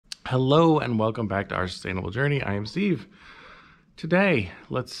Hello and welcome back to Our Sustainable Journey. I am Steve. Today,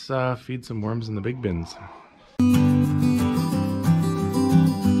 let's feed some worms in the big bins.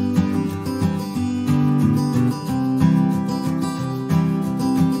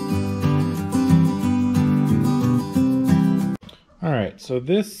 All right, so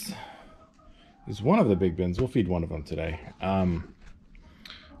this is one of the big bins. We'll feed one of them today.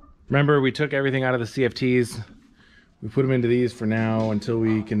 Remember, we took everything out of the CFTs. We put them into these for now until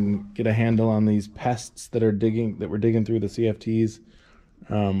we can get a handle on these pests that we're digging through the CFTs.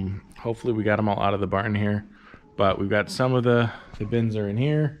 Hopefully we got them all out of the barn here, but we've got some of the bins are in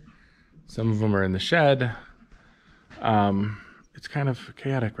here. Some of them are in the shed. It's kind of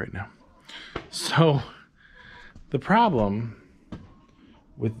chaotic right now. So the problem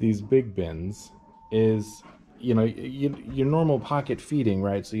with these big bins is, you know, your normal pocket feeding,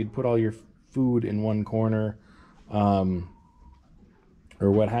 right? So you'd put all your food in one corner,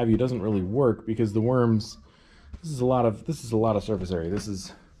 or what have you, doesn't really work because the worms, this is a lot of surface area. This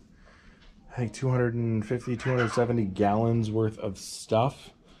is, I think, 270 gallons worth of stuff.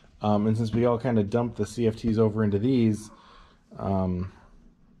 And since we all kind of dumped the CFTs over into these,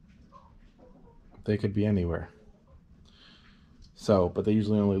 they could be anywhere. So, but they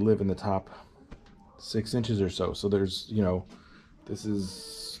usually only live in the top 6 inches or so. So there's, you know, this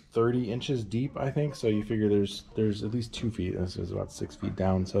is 30 inches deep, I think. So you figure there's at least 2 feet. This is about 6 feet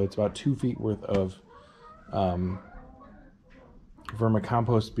down. So it's about 2 feet worth of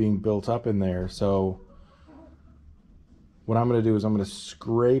vermicompost being built up in there. So what I'm going to do is I'm going to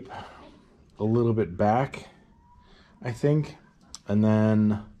scrape a little bit back, I think, and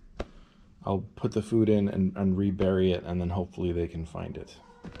then I'll put the food in and rebury it, and then hopefully they can find it.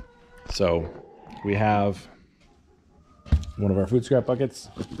 So we have one of our food scrap buckets,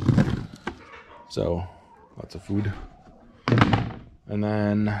 so lots of food, and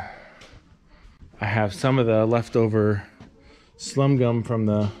then I have some of the leftover slum gum from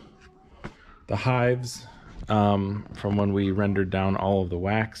the hives from when we rendered down all of the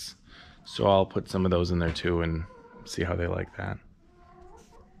wax, so I'll put some of those in there too and see how they like that.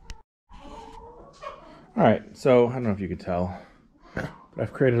 All right, so I don't know if you could tell, but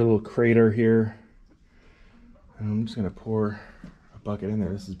I've created a little crater here. I'm just going to pour a bucket in there.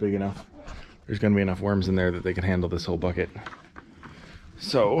 This is big enough. There's going to be enough worms in there that they can handle this whole bucket.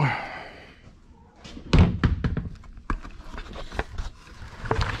 So, all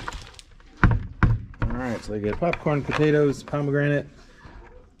right, so I get popcorn, potatoes, pomegranate,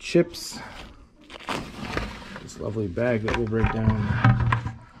 chips, this lovely bag that we'll break down.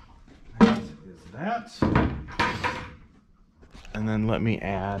 That is that. And then let me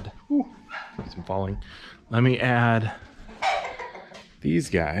add, some falling. Let me add these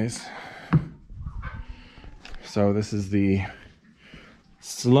guys. So this is the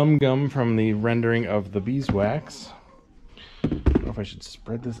slum gum from the rendering of the beeswax. I don't know if I should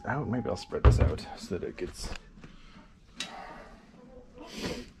spread this out. Maybe I'll spread this out so that it gets,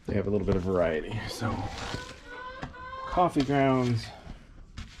 they have a little bit of variety. So coffee grounds,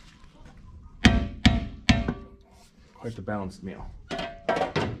 quite the balanced meal. All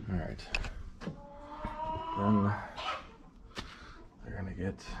right. Then they're gonna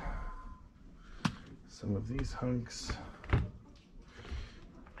get some of these hunks.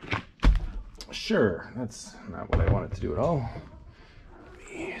 Sure, that's not what I wanted to do at all.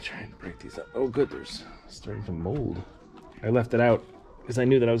 Let me try and break these up. Oh good, there's starting to mold. I left it out because I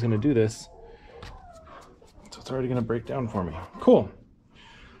knew that I was gonna do this. So it's already gonna break down for me. Cool.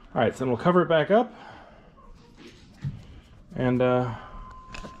 All right, so then we'll cover it back up and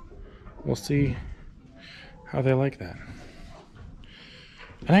we'll see how they like that.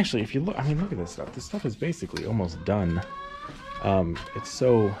 And actually, if you look, I mean, look at this stuff. This stuff is basically almost done. It's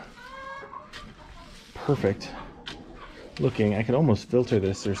so perfect looking. I could almost filter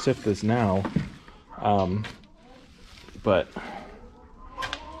this or sift this now. But,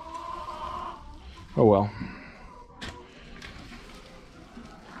 oh well.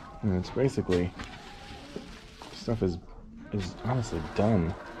 And it's basically, stuff is honestly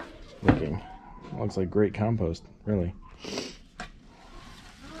done looking. It looks like great compost, really.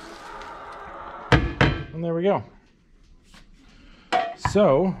 And there we go.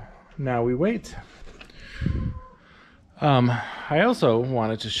 So now we wait. I also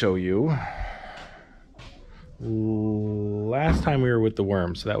wanted to show you last time we were with the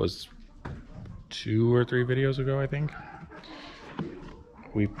worms, so that was 2 or 3 videos ago, I think.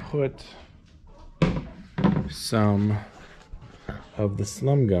 We put some of the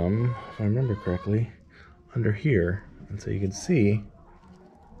slum gum, if I remember correctly, under here, and so you can see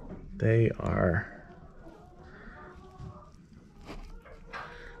they are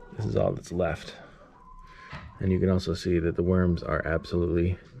This is all that's left. And you can also see that the worms are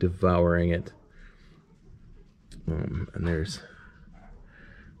absolutely devouring it. And there's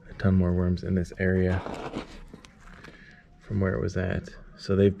a ton more worms in this area from where it was at.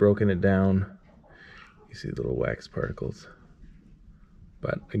 So they've broken it down. You see little wax particles.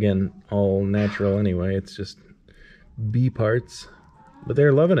 But again, all natural anyway. It's just bee parts. But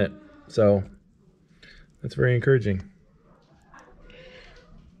they're loving it. So that's very encouraging.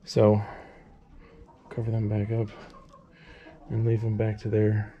 So cover them back up and leave them back to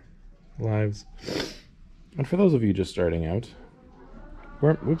their lives. And for those of you just starting out,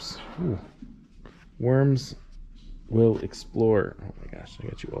 worms will explore. Oh my gosh, I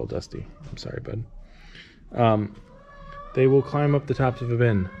got you all dusty. I'm sorry, bud. They will climb up the tops of a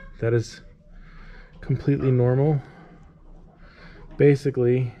bin. That is completely normal.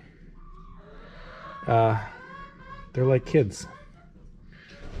 Basically, they're like kids,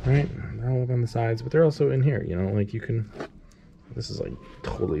 right? They're all up on the sides, but they're also in here, you know, like you can, this is like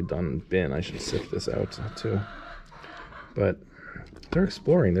totally done bin. I should sift this out too. But they're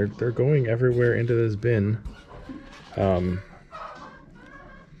exploring. They're going everywhere into this bin,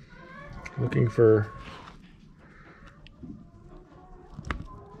 looking for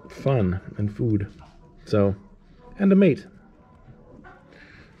fun and food. So, and a mate.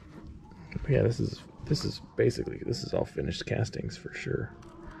 But yeah, this is basically, this is all finished castings for sure.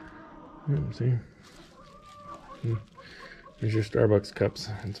 See? There's your Starbucks cups.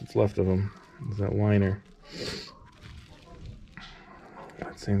 That's what's left of them. There's that liner.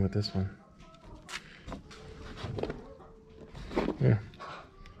 Same with this one. Yeah.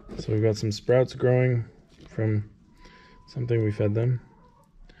 So we've got some sprouts growing from something we fed them.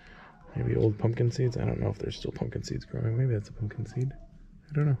 Maybe old pumpkin seeds. I don't know if there's still pumpkin seeds growing. Maybe that's a pumpkin seed.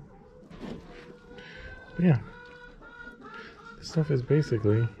 I don't know. But yeah. This stuff is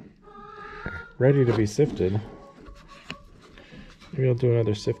basically ready to be sifted. Maybe I'll do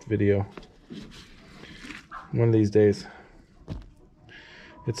another sift video one of these days.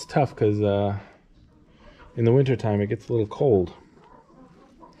 It's tough because in the wintertime it gets a little cold.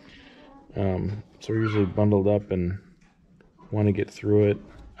 So we're usually bundled up and want to get through it.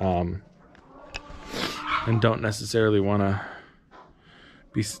 And don't necessarily want to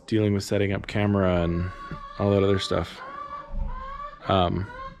be dealing with setting up camera and all that other stuff. There's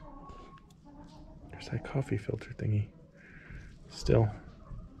that coffee filter thingy. Still,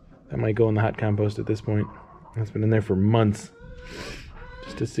 that might go in the hot compost at this point. It's been in there for months.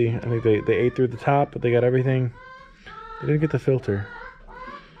 Just to see. I think they ate through the top, but they got everything. They didn't get the filter.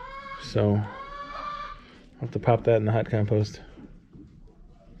 So, I'll have to pop that in the hot compost.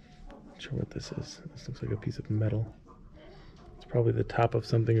 Not sure what this is. This looks like a piece of metal. It's probably the top of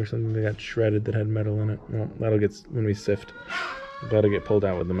something or something that got shredded that had metal in it. Well, that'll get, when we sift, that'll get pulled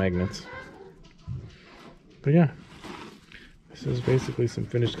out with the magnets. But yeah. This is basically some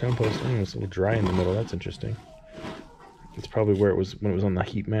finished compost. Oh, it's a little dry in the middle. That's interesting. It's probably where it was when it was on the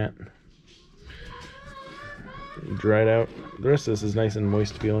heat mat. Dried out. The rest of this is nice and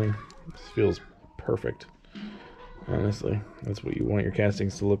moist feeling. This feels perfect. Honestly, that's what you want your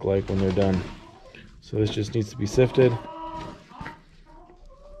castings to look like when they're done. So this just needs to be sifted.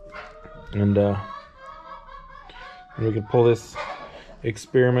 And we can pull this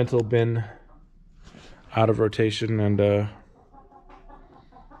experimental bin out of rotation and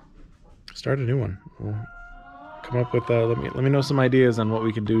start a new one. We'll come up with let me know some ideas on what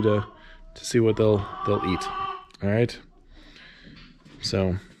we can do to see what they'll eat. All right.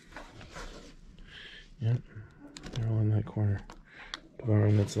 So yeah, they're all in that corner,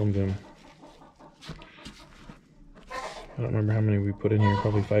 devouring that slim bin. I don't remember how many we put in here.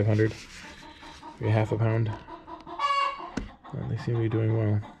 Probably 500. Maybe half a pound. Well, they seem to be doing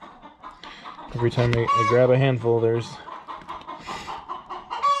well. Every time I grab a handful, there's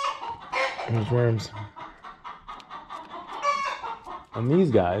worms. And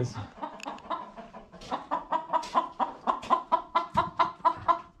these guys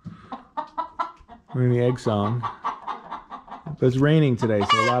are in the egg song. But it's raining today,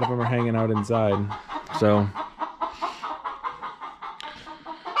 so a lot of them are hanging out inside. So,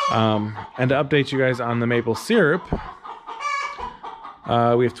 and to update you guys on the maple syrup,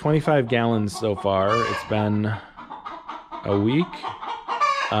 we have 25 gallons so far. It's been a week,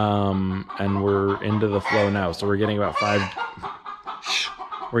 and we're into the flow now. So we're getting about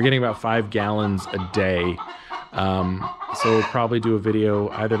 5 gallons a day. So we'll probably do a video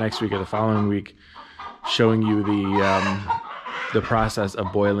either next week or the following week showing you the process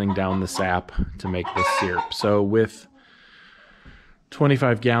of boiling down the sap to make this syrup. So with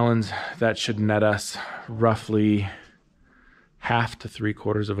 25 gallons, that should net us roughly 1/2 to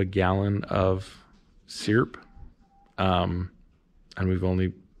 3/4 of a gallon of syrup. And we've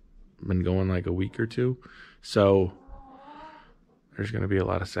only been going like a week or two. So there's going to be a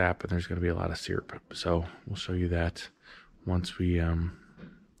lot of sap and there's going to be a lot of syrup. So we'll show you that once we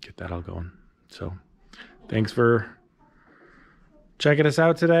get that all going. So thanks for checking us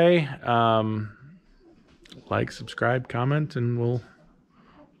out today. Like, subscribe, comment, and we'll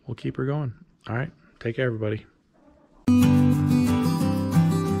keep her going. All right. Take care, everybody.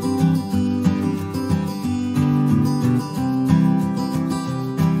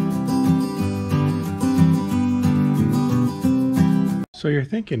 So you're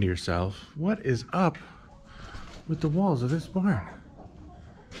thinking to yourself, what is up with the walls of this barn?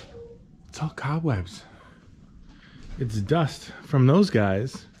 It's all cobwebs. It's dust from those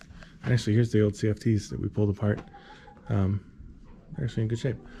guys. Actually, here's the old CFTs that we pulled apart. They're actually in good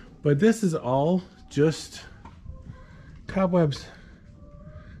shape. But this is all just cobwebs.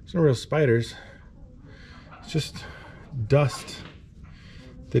 There's no real spiders. It's just dust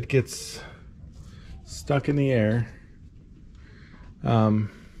that gets stuck in the air. And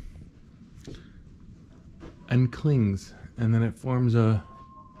clings, and then it forms a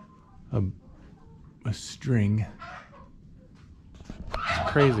string.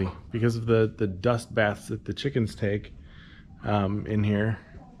 It's crazy because of the dust baths that the chickens take in here.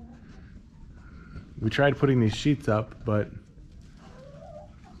 We tried putting these sheets up, but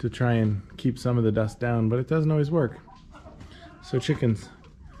to try and keep some of the dust down, but it doesn't always work. So chickens,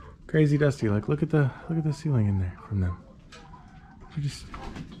 crazy dusty. Like look at the ceiling in there from them. It's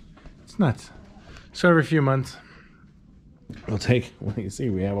nuts. So every few months, we'll take, well, you see,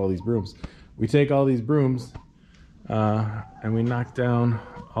 we have all these brooms. We take all these brooms and we knock down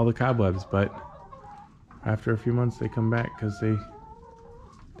all the cobwebs, but after a few months, they come back because they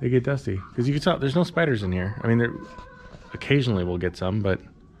get dusty. Because you can tell, there's no spiders in here. I mean, there occasionally we'll get some, but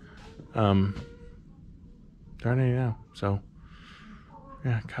there aren't any now. So,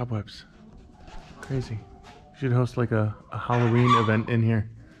 yeah, cobwebs. Crazy. Should host like a Halloween event in here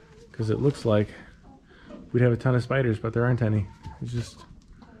because it looks like we'd have a ton of spiders, but there aren't any. It's just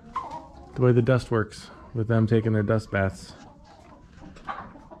the way the dust works with them taking their dust baths.